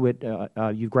graduate,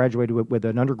 you've graduated with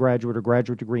an undergraduate or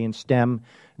graduate degree in STEM,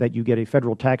 that you get a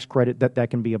federal tax credit that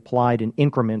can be applied in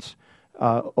increments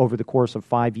over the course of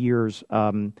 5 years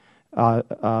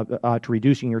to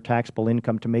reducing your taxable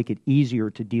income to make it easier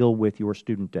to deal with your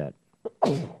student debt.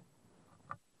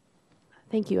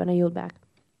 Thank you, and I yield back.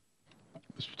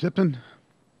 Mr. Tippin.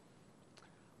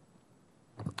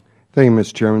 Thank you,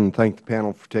 Mr. Chairman, and thank the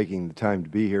panel for taking the time to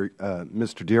be here.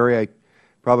 Mr. Deary, I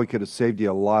probably could have saved you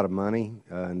a lot of money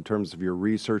in terms of your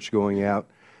research going out.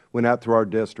 Went out through our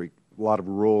district, a lot of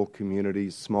rural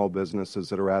communities, small businesses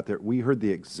that are out there. We heard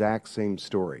the exact same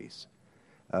stories,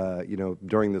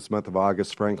 during this month of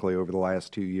August, frankly, over the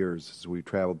last 2 years as we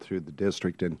traveled through the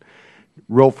district, and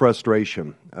real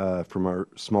frustration from our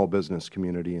small business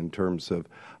community in terms of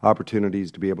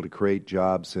opportunities to be able to create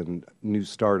jobs and new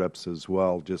startups as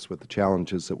well, just with the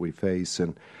challenges that we face.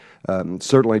 And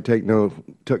certainly took no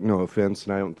offense,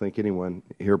 and I don't think anyone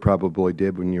here probably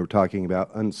did, when you were talking about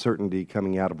uncertainty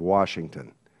coming out of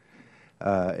Washington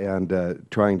and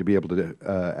trying to be able to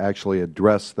actually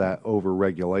address that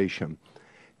over-regulation.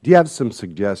 Do you have some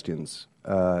suggestions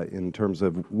in terms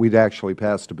of we'd actually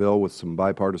passed a bill with some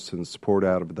bipartisan support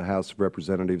out of the House of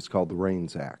Representatives called the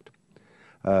REINS Act,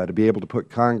 to be able to put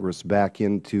Congress back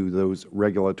into those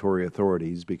regulatory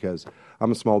authorities, because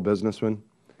I'm a small businessman.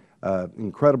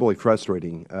 Incredibly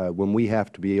frustrating when we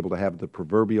have to be able to have the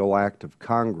proverbial act of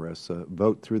Congress, a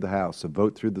vote through the House, a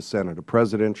vote through the Senate, a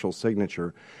presidential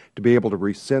signature, to be able to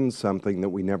rescind something that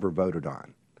we never voted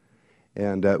on.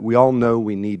 And we all know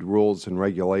we need rules and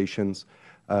regulations.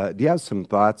 Do you have some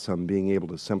thoughts on being able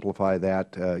to simplify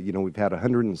that? You know, we've had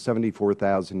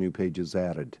 174,000 new pages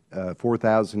added.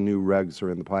 4,000 new regs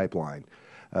are in the pipeline.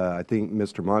 I think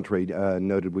Mr. Montre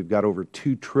noted we've got over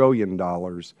 $2 trillion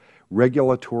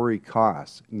regulatory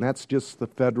costs, and that's just the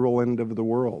federal end of the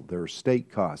world. There are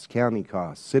state costs, county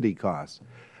costs, city costs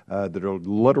that are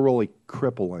literally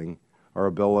crippling our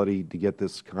ability to get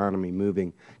this economy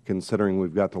moving, considering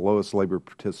we've got the lowest labor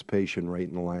participation rate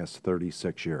in the last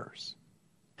 36 years.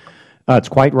 It's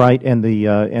quite right, and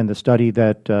the study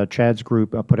that Chad's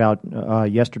group put out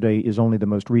yesterday is only the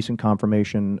most recent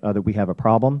confirmation that we have a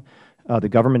problem. The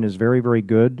government is very, very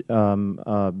good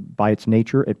by its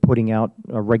nature at putting out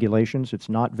regulations. It's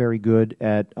not very good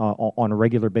at, on a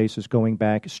regular basis, going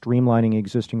back, streamlining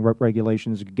existing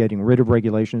regulations, getting rid of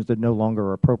regulations that no longer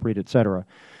are appropriate, et cetera.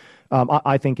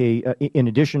 I think in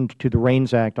addition to the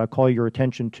REINS Act, I call your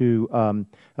attention to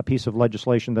a piece of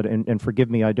legislation that, and forgive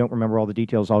me, I don't remember all the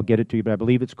details, I'll get it to you, but I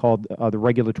believe it's called the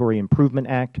Regulatory Improvement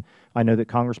Act. I know that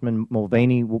Congressman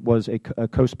Mulvaney was a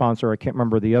co-sponsor. I can't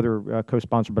remember the other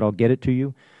co-sponsor, but I'll get it to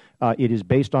you. It is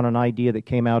based on an idea that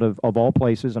came out of all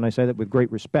places, and I say that with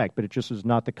great respect, but it just is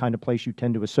not the kind of place you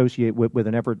tend to associate with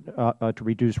an effort to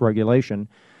reduce regulation.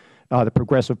 The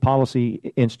Progressive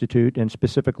Policy Institute, and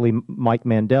specifically Mike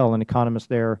Mandel, an economist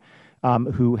there,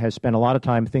 who has spent a lot of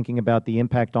time thinking about the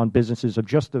impact on businesses of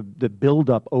just the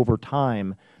buildup over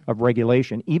time of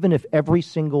regulation. Even if every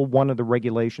single one of the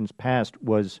regulations passed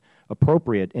was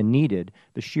appropriate and needed,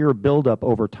 the sheer buildup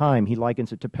over time, he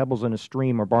likens it to pebbles in a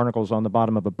stream or barnacles on the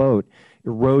bottom of a boat,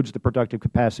 erodes the productive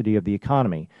capacity of the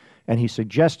economy. And he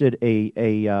suggested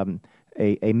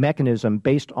a mechanism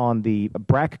based on the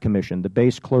BRAC Commission, the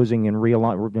Base Closing and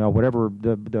Realign, whatever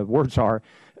the words are,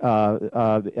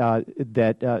 that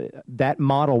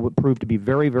model would prove to be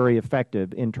very, very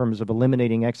effective in terms of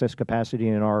eliminating excess capacity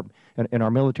in our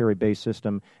military-based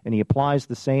system. And he applies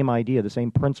the same idea, the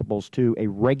same principles to a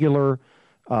regular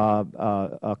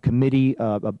a committee,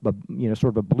 sort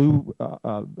of a blue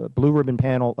ribbon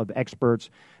panel of experts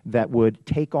that would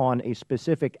take on a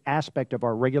specific aspect of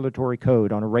our regulatory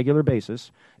code on a regular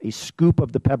basis, a scoop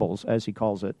of the pebbles, as he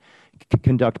calls it,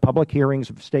 conduct public hearings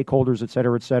of stakeholders, et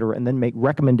cetera, and then make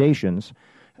recommendations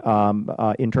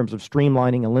in terms of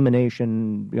streamlining,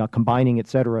 elimination, combining, et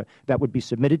cetera, that would be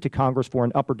submitted to Congress for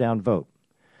an up or down vote.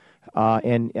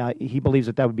 And he believes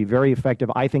that would be very effective.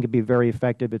 I think it would be very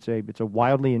effective. It's a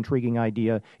wildly intriguing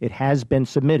idea. It has been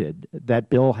submitted.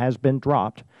 That bill has been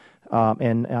dropped.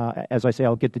 And as I say,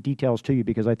 I'll get the details to you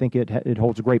because I think it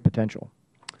holds great potential.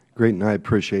 Great, and I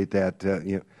appreciate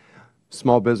that.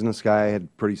 Small business guy, I had a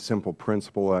pretty simple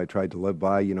principle I tried to live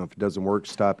by. If it doesn't work,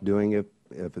 stop doing it.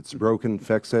 If it's broken,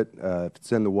 fix it. If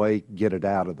it's in the way, get it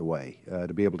out of the way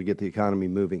to be able to get the economy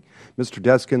moving. Mr.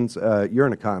 Deskins, you're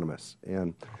an economist,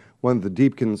 and one of the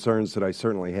deep concerns that I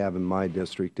certainly have in my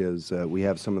district is we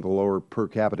have some of the lower per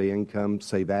capita income,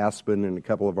 save Aspen and a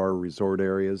couple of our resort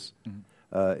areas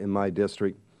in my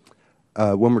district.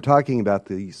 When we're talking about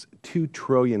these $2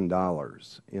 trillion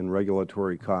in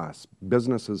regulatory costs,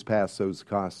 businesses pass those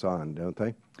costs on, don't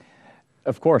they?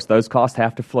 Of course, those costs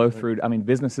have to flow through. I mean,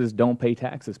 businesses don't pay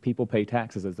taxes. People pay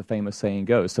taxes, as the famous saying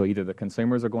goes. So either the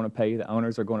consumers are going to pay, the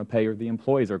owners are going to pay, or the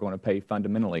employees are going to pay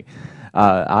fundamentally.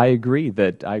 I agree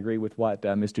with what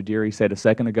Mr. Deary said a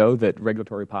second ago, that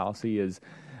regulatory policy is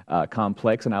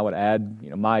complex, and I would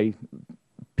add, my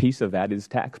piece of that is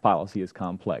tax policy is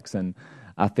complex. And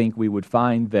I think we would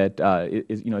find that,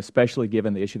 especially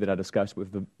given the issue that I discussed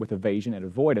with evasion and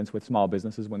avoidance with small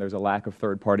businesses when there's a lack of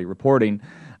third-party reporting,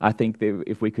 I think that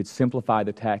if we could simplify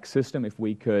the tax system, if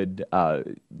we could,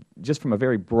 just from a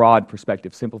very broad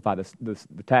perspective, simplify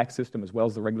the tax system as well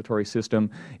as the regulatory system,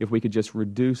 if we could just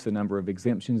reduce the number of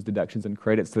exemptions, deductions, and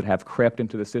credits that have crept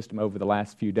into the system over the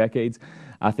last few decades,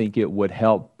 I think it would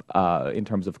help in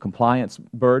terms of compliance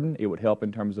burden. It would help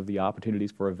in terms of the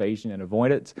opportunities for evasion and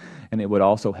avoidance, and it would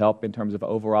also help in terms of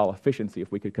overall efficiency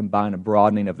if we could combine a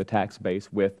broadening of the tax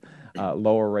base with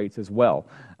lower rates as well.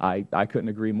 I couldn't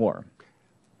agree more.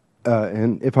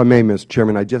 And if I may, Mr.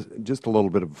 Chairman, just a little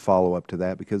bit of a follow-up to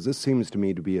that, because this seems to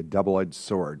me to be a double-edged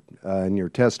sword. In your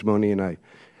testimony, and I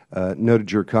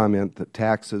noted your comment that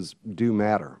taxes do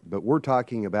matter, but we're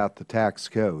talking about the tax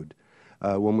code.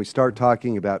 When we start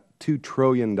talking about $2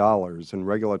 trillion in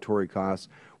regulatory costs,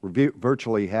 we're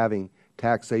virtually having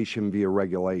taxation via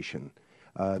regulation.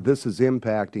 This is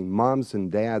impacting moms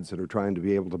and dads that are trying to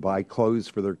be able to buy clothes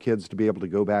for their kids to be able to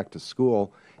go back to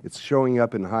school. It's showing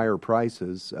up in higher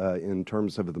prices in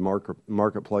terms of the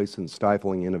marketplace and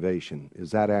stifling innovation.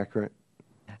 Is that accurate?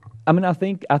 I mean, I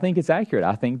think it's accurate.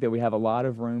 I think that we have a lot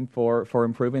of room for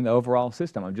improving the overall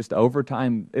system. Just over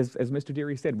time, as Mr.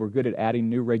 Deary said, we're good at adding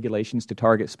new regulations to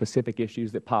target specific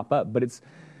issues that pop up. But it's,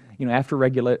 after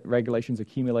regulations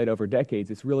accumulate over decades,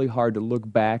 it's really hard to look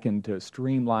back and to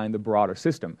streamline the broader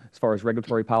system as far as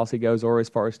regulatory policy goes or as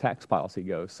far as tax policy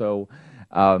goes. So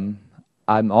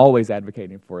I'm always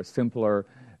advocating for a simpler,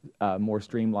 more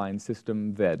streamlined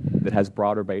system that has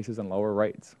broader bases and lower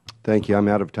rates. Thank you. I'm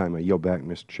out of time. I yield back,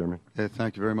 Mr. Chairman. Okay,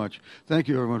 thank you very much. Thank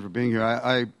you, everyone, for being here.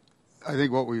 I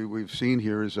think what we've seen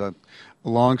here is a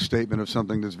long statement of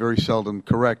something that's very seldom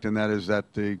correct, and that is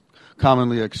that the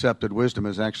commonly accepted wisdom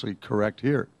is actually correct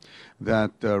here,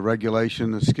 that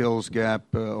regulation, the skills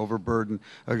gap, overburden,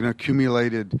 an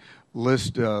accumulated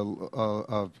list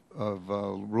of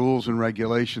rules and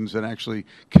regulations that actually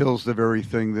kills the very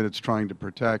thing that it's trying to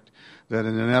protect, that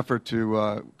in an effort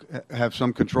to have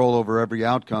some control over every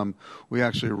outcome, we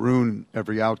actually ruin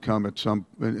every outcome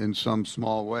in some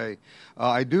small way.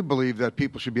 I do believe that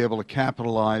people should be able to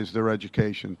capitalize their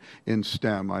education in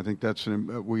STEM. I think that's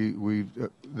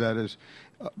that is.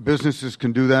 Businesses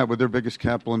can do that with their biggest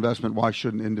capital investment. Why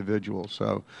shouldn't individuals?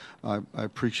 So I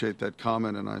appreciate that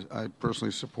comment, and I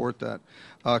personally support that.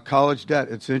 College debt,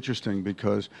 it's interesting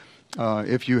because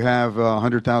if you have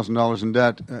 $100,000 in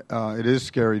debt, it is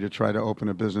scary to try to open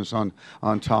a business on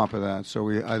top of that. So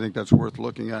I think that's worth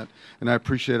looking at, and I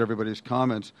appreciate everybody's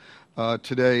comments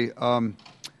today.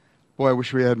 Boy, I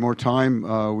wish we had more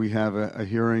time. We have a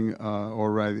hearing,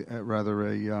 or rather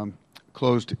a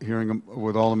closed hearing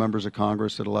with all the members of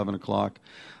Congress at 11 o'clock.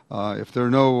 If there are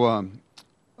no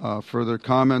further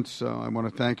comments, I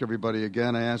want to thank everybody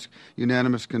again. I ask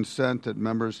unanimous consent that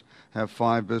members have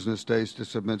 5 business days to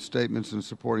submit statements and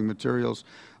supporting materials.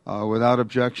 Without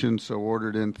objection, so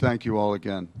ordered in. Thank you all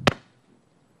again.